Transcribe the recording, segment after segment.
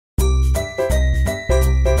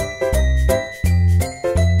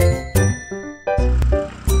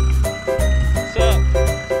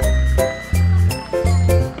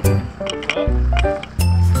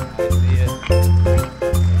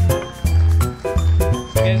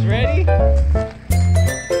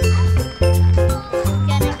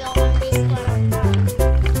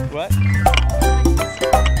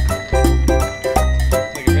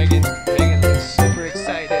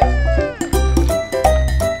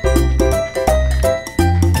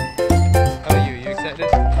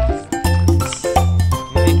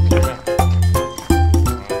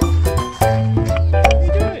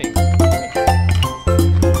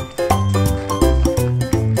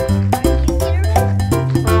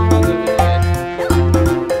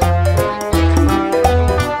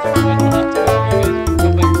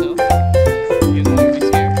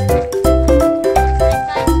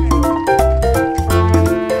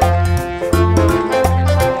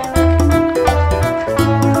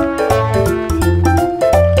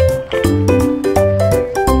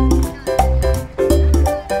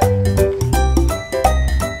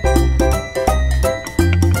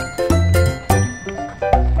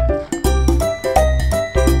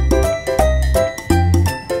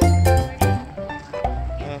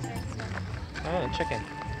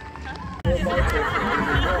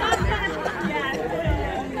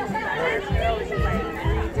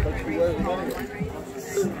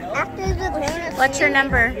What's your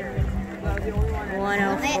number?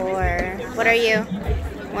 104. What are you?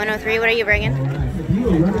 103. What are you bringing?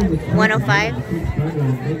 105. I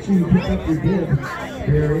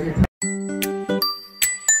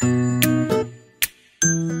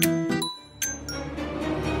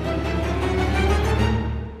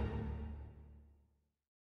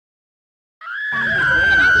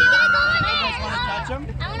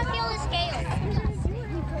want to feel the scale.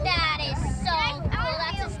 That is so cool.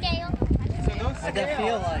 That's a scale. So those How'd that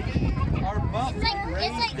feel like? are bumps.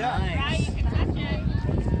 It's like Nice.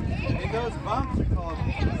 And those bumps are called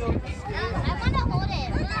heel scales. I want to hold it.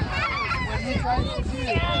 When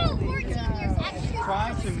he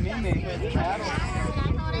tries to mimic the paddle,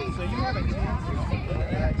 so you have a chance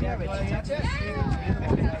to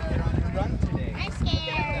run today. I'm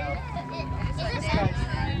scared. This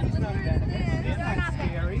guy's he's not venomous. It's not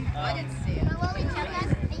scary. But will we tell us?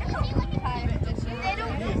 They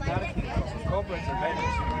don't He is not a cobras are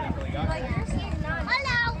venomous.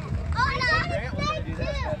 Hello. Hola.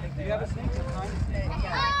 Do you have a snake?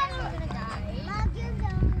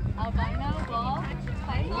 Albino ball.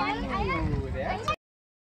 Ooh, that's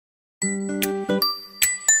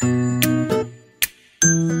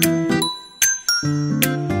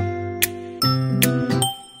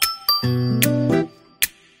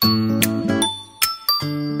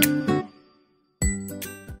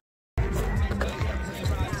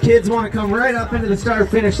Kids want to come right up into the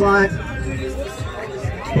start-finish line.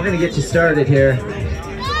 We're going to get you started here.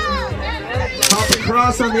 Hop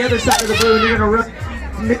across on the other side of the balloon. You're going to run.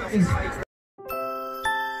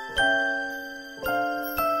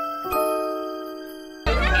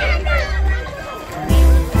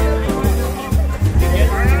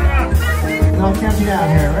 I'll count you down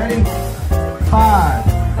here. Ready? 5,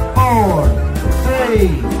 4, 3,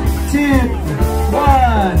 2,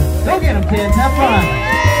 1. Go get them, kids. Have fun.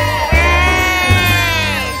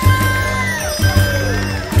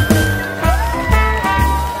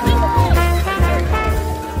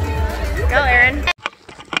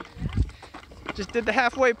 Just did the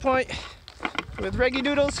halfway point with Reggie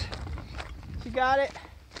Noodles. She got it.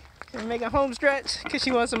 Gonna make a home stretch because she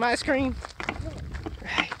wants some ice cream.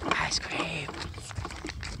 Right, ice cream.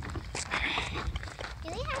 Do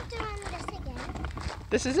we have to run this again?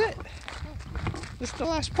 This is it. This is the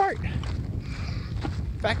last part.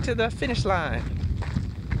 Back to the finish line.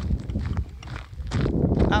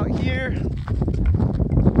 Out here.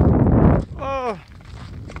 Oh.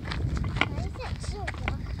 Why is it so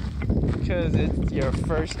dark? Because it's your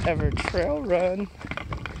first ever trail run.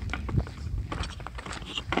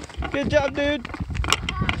 Good job, dude.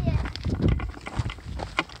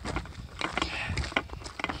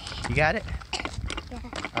 You got it? Yeah.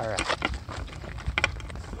 All right.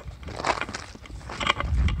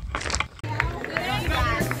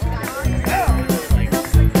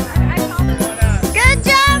 Good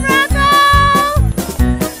job, Rocco!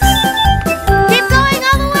 Keep going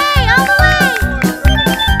all the way, all the way!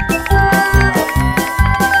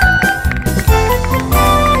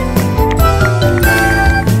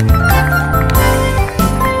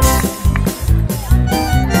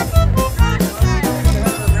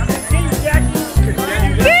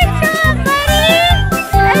 Good job, buddy!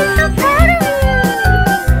 I'm so proud of you!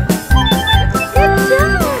 Good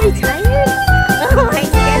job! Are you tired? Oh my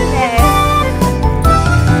goodness!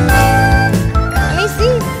 Let me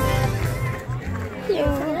see.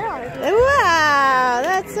 Wow,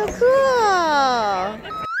 that's so cool.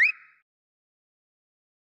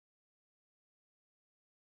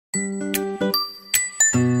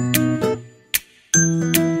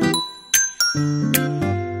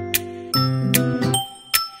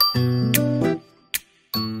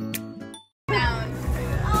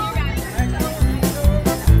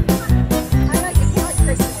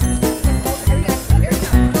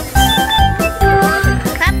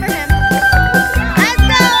 Clap for him. Let's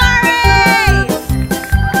go, Ari!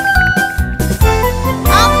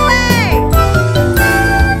 All the way!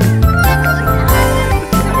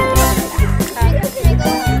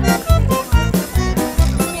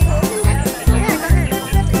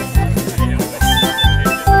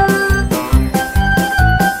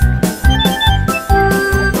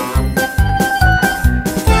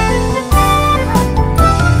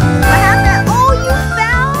 What happened? Oh, you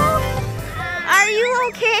fell? Are you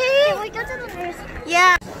okay? Can we go to the nurse?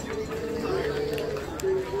 Yeah.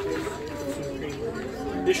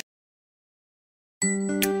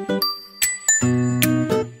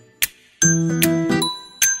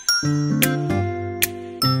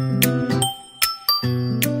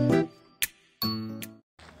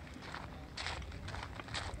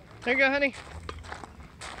 There you go, honey.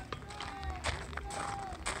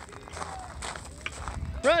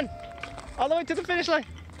 Run! All the way to the finish line.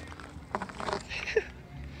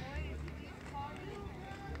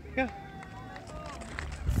 Go.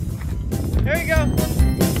 There you go.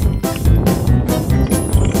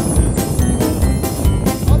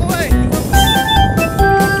 All the way. All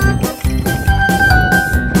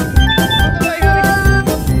the way, honey.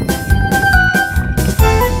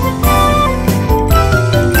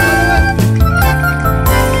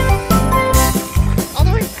 All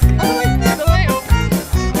the way. All the way. To the lamp.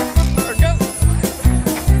 Or go.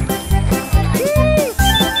 Woo!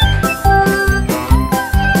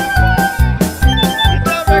 Good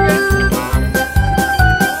job, Becca.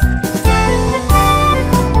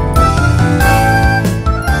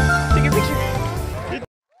 Take a picture.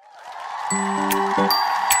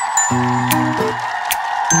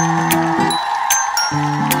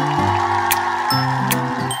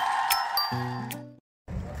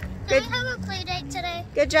 Can I have a play date today?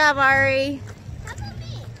 Good job, Ari. How about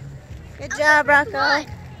me? Good job, Rocco. What?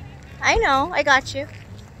 I know, I got you.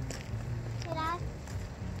 Did I?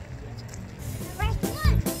 Right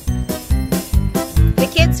one. The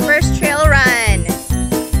kids' first trail